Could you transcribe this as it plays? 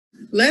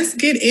let's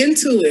get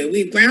into it.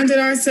 We've grounded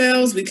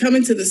ourselves. We come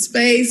into the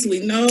space.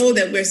 We know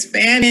that we're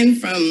spanning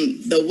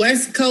from the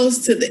West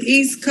Coast to the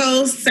East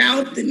Coast,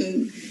 South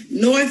and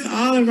North,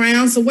 all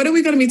around. So what are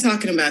we going to be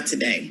talking about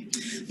today?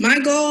 My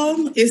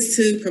goal is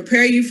to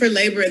prepare you for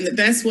labor in the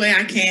best way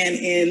I can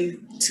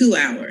in 2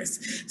 hours.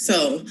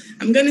 So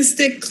I'm going to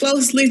stick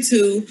closely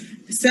to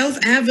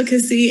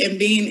self-advocacy and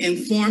being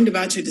informed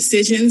about your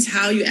decisions,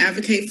 how you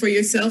advocate for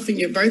yourself in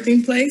your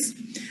birthing place,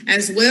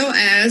 as well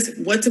as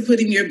what to put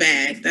in your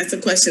bag. That's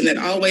a question that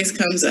always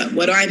comes up.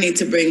 What do I need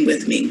to bring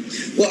with me?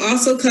 We'll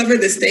also cover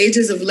the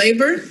stages of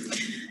labor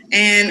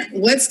and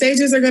what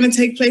stages are going to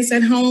take place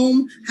at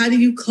home. How do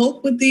you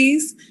cope with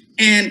these?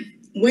 And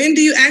when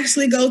do you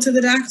actually go to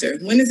the doctor?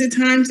 When is it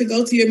time to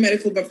go to your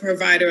medical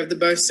provider of the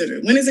birth center?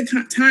 When is it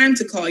time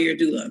to call your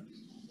doula?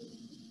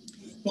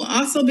 We'll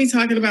also be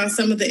talking about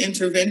some of the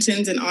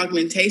interventions and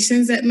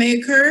augmentations that may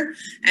occur.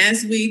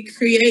 As we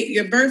create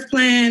your birth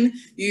plan,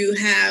 you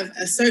have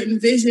a certain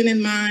vision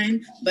in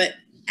mind, but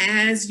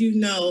as you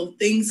know,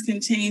 things can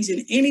change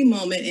in any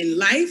moment in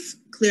life.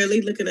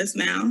 Clearly, look at us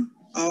now,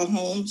 all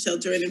home,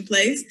 sheltering in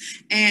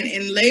place. And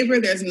in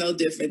labor, there's no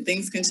different.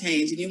 Things can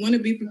change, and you want to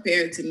be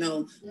prepared to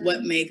know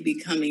what may be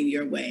coming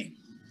your way.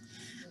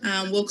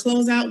 We'll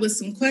close out with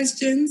some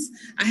questions.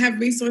 I have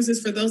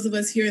resources for those of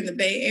us here in the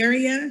Bay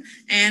Area,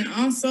 and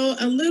also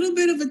a little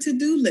bit of a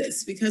to-do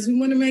list, because we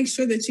want to make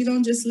sure that you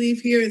don't just leave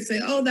here and say,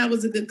 oh, that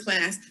was a good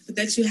class, but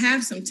that you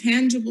have some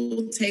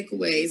tangible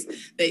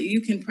takeaways that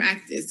you can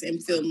practice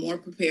and feel more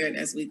prepared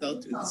as we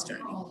go through this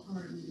journey.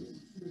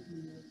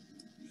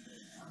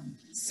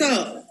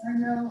 So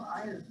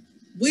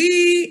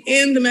we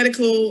in the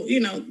medical,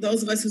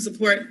 those of us who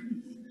support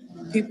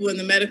people in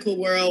the medical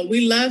world,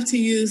 we love to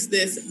use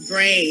this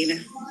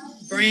brain.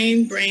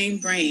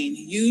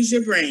 Use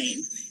your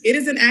brain. It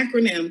is an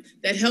acronym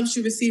that helps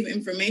you receive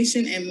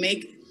information and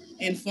make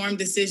informed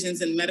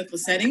decisions in medical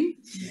setting.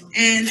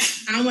 And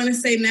I want to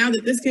say now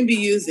that this can be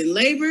used in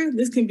labor,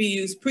 this can be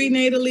used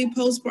prenatally,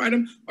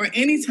 postpartum, or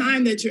any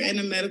time that you're in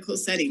a medical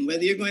setting,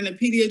 whether you're going to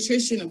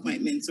pediatrician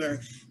appointments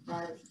or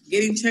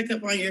getting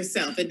checkup on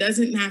yourself. It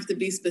doesn't have to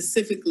be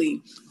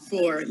specifically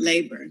for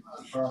labor.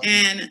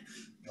 And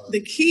the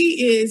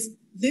key is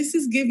this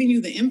is giving you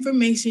the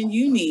information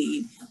you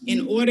need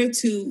in order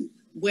to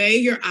weigh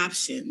your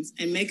options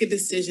and make a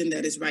decision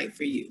that is right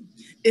for you.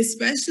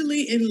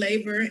 Especially in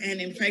labor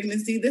and in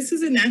pregnancy, this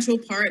is a natural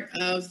part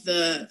of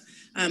the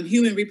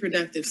human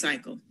reproductive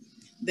cycle.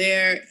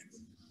 This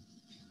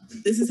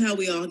is how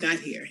we all got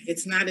here.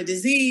 It's not a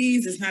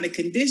disease, it's not a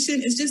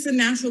condition, it's just a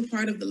natural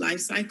part of the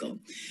life cycle.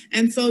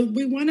 And so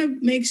we want to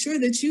make sure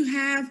that you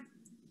have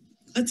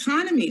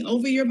autonomy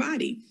over your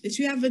body, that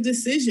you have a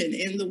decision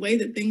in the way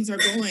that things are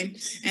going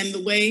and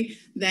the way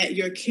that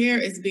your care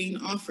is being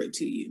offered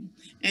to you.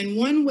 And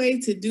one way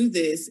to do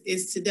this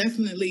is to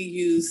definitely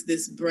use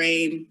this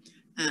BRAIN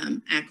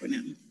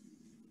acronym.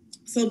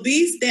 So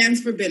B stands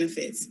for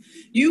benefits.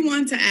 You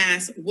want to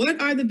ask, what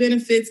are the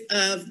benefits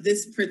of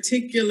this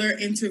particular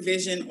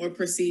intervention or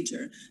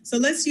procedure? So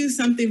let's use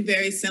something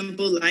very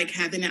simple like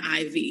having an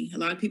IV. A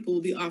lot of people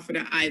will be offered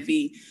an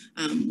IV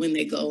when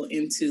they go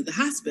into the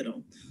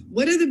hospital.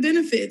 What are the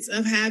benefits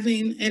of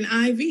having an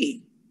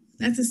IV?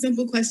 That's a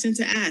simple question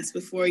to ask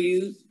before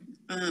you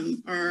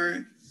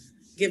are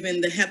given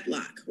the HEP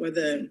lock or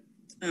the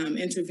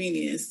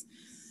intravenous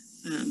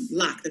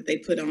lock that they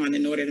put on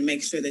in order to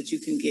make sure that you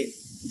can get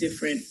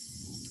different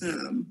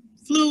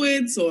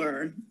fluids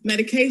or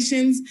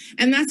medications.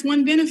 And that's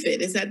one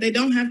benefit, is that they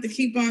don't have to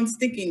keep on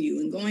sticking you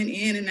and going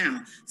in and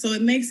out. So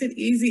it makes it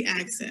easy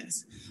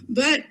access.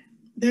 But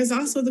there's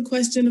also the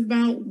question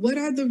about what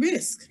are the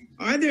risks?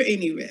 Are there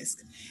any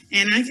risks?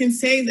 And I can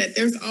say that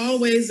there's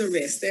always a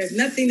risk.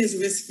 Nothing is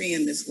risk-free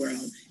in this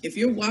world. If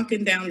you're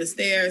walking down the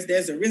stairs,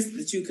 there's a risk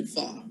that you could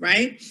fall,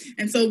 right?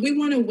 And so we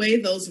want to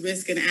weigh those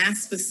risks and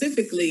ask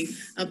specifically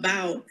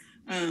about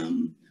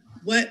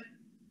what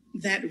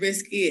that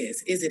risk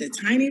is. Is it a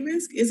tiny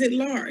risk? Is it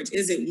large?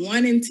 Is it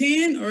 1 in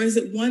 10 or is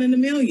it 1 in a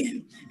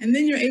million? And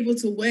then you're able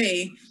to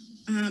weigh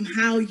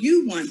how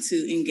you want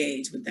to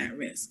engage with that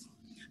risk.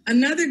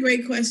 Another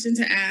great question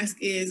to ask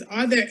is,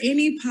 are there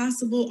any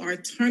possible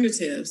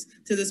alternatives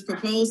to this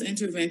proposed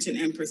intervention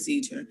and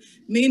procedure?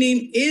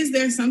 Meaning, is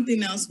there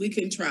something else we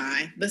can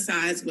try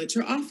besides what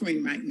you're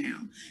offering right now?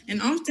 And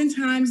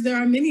oftentimes there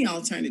are many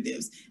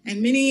alternatives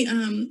and many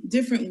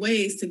different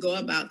ways to go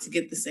about to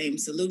get the same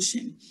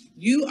solution.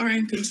 You are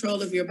in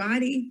control of your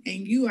body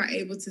and you are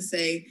able to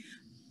say,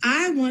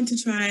 I want to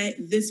try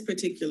this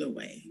particular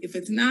way. If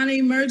it's not an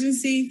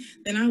emergency,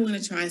 then I want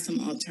to try some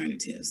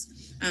alternatives.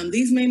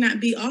 These may not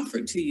be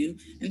offered to you.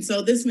 And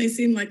so this may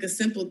seem like a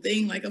simple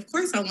thing. Like, of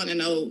course, I want to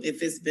know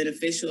if it's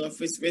beneficial, or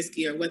if it's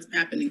risky, or what's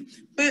happening.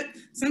 But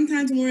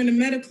sometimes when we're in a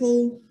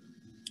medical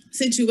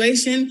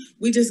situation,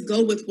 we just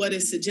go with what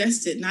is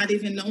suggested, not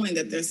even knowing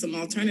that there's some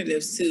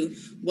alternatives to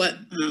what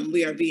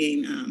we are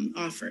being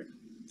offered.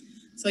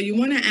 So you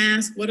want to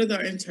ask, what are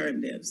the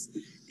alternatives?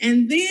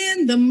 And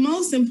then the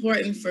most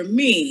important for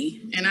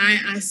me, and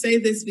I say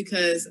this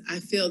because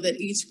I feel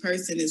that each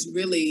person is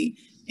really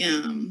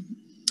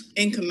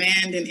in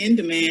command and in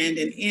demand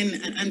and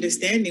in an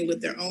understanding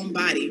with their own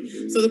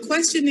body. So the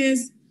question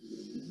is,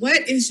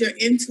 what is your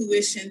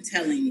intuition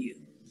telling you?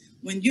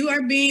 When you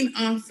are being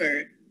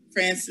offered, for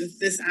instance,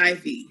 this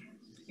IV,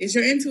 is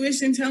your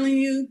intuition telling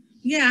you,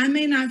 yeah, I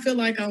may not feel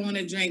like I want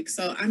to drink,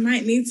 so I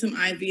might need some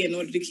IV in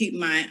order to keep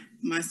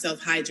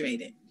myself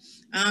hydrated?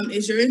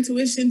 Is your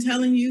intuition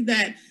telling you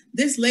that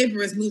this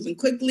labor is moving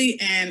quickly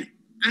and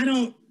I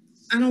don't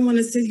want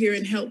to sit here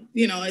and help?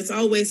 You know, it's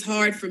always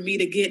hard for me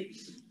to get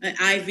an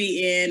IV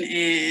in,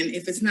 and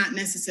if it's not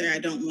necessary, I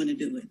don't want to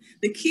do it.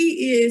 The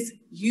key is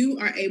you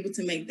are able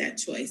to make that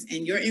choice,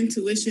 and your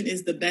intuition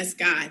is the best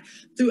guide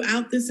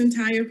throughout this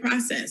entire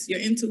process.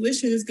 Your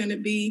intuition is going to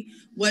be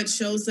what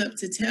shows up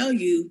to tell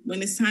you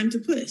when it's time to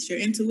push. Your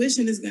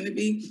intuition is going to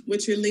be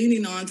what you're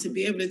leaning on to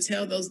be able to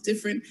tell those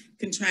different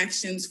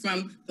contractions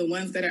from the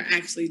ones that are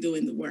actually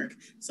doing the work.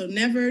 So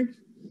never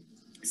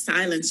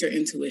silence your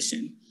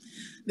intuition.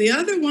 The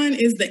other one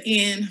is the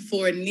N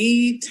for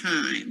need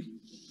time.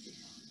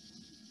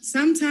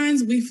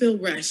 Sometimes we feel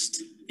rushed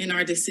in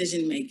our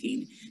decision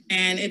making,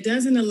 and it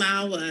doesn't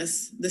allow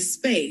us the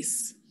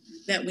space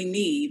that we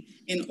need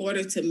in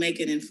order to make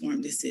an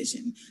informed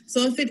decision.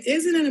 So if it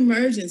isn't an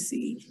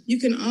emergency, you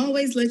can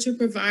always let your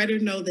provider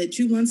know that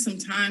you want some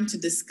time to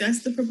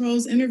discuss the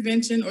proposed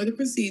intervention or the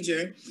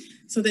procedure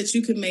so that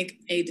you can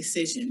make a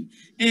decision.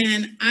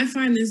 And I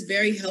find this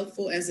very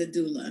helpful as a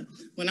doula.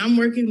 When I'm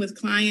working with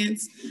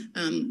clients,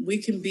 we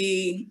can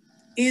be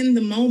in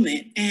the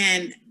moment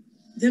and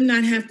them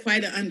not have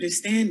quite an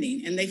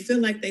understanding, and they feel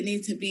like they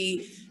need to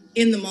be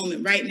in the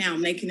moment right now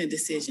making a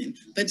decision.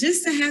 But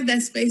just to have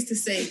that space to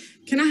say,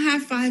 can I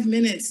have 5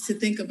 minutes to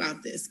think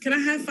about this? Can I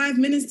have 5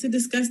 minutes to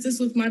discuss this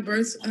with my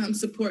birth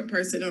support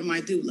person or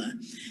my doula?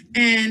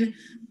 And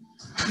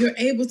you're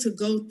able to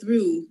go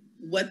through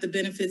what the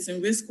benefits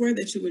and risks were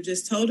that you were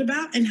just told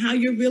about and how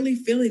you're really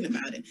feeling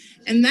about it.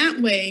 And that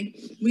way,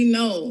 we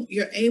know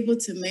you're able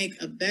to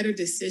make a better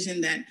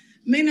decision that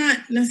may not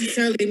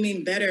necessarily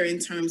mean better in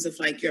terms of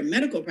like your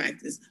medical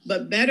practice,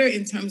 but better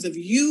in terms of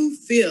you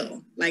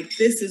feel like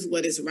this is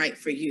what is right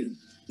for you.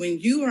 When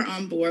you are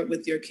on board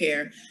with your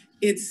care,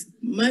 it's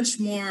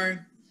much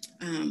more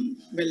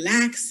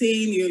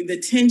relaxing. The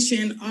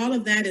tension, all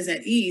of that is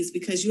at ease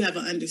because you have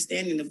an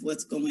understanding of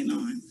what's going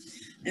on.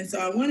 And so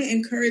I want to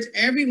encourage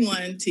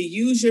everyone to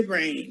use your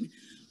brain.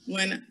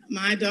 When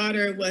my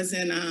daughter was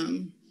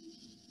in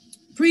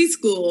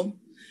preschool,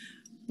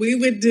 we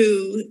would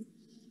do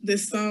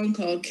this song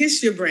called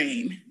Kiss Your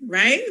Brain,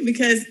 right?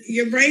 Because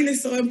your brain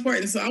is so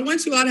important. So I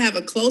want you all to have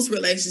a close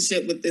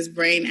relationship with this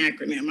BRAIN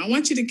acronym. I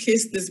want you to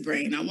kiss this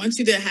brain. I want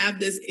you to have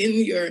this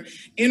in your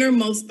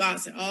innermost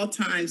thoughts at all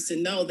times to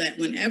know that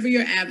whenever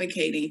you're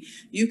advocating,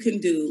 you can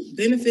do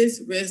benefits,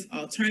 risks,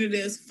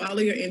 alternatives, follow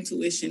your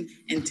intuition,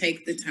 and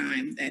take the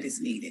time that is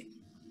needed.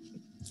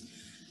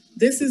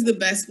 This is the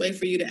best way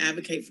for you to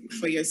advocate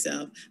for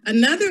yourself.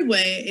 Another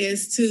way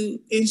is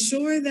to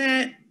ensure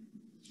that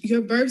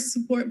your birth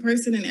support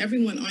person and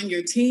everyone on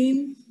your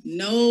team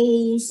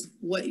knows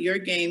what your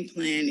game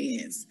plan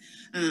is.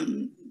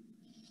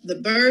 The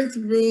birth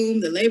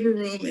room, the labor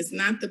room is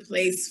not the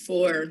place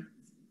for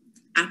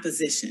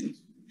opposition.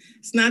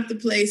 It's not the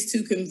place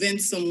to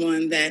convince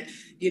someone that,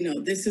 you know,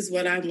 this is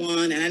what I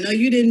want, and I know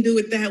you didn't do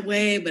it that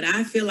way, but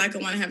I feel like I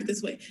want to have it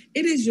this way.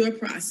 It is your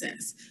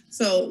process.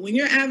 So when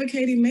you're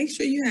advocating, make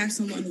sure you have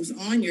someone who's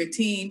on your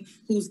team,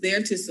 who's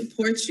there to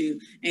support you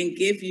and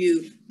give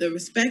you the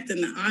respect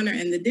and the honor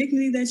and the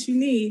dignity that you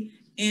need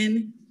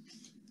in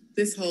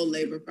this whole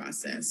labor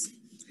process.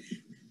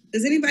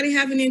 Does anybody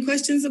have any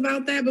questions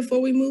about that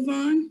before we move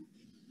on?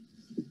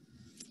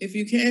 If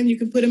you can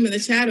put them in the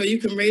chat, or you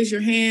can raise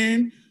your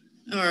hand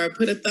or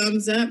put a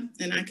thumbs up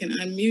and I can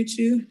unmute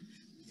you,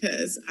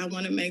 because I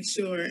want to make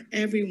sure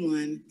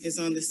everyone is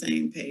on the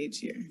same page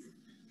here.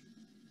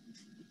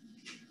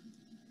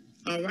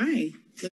 All right.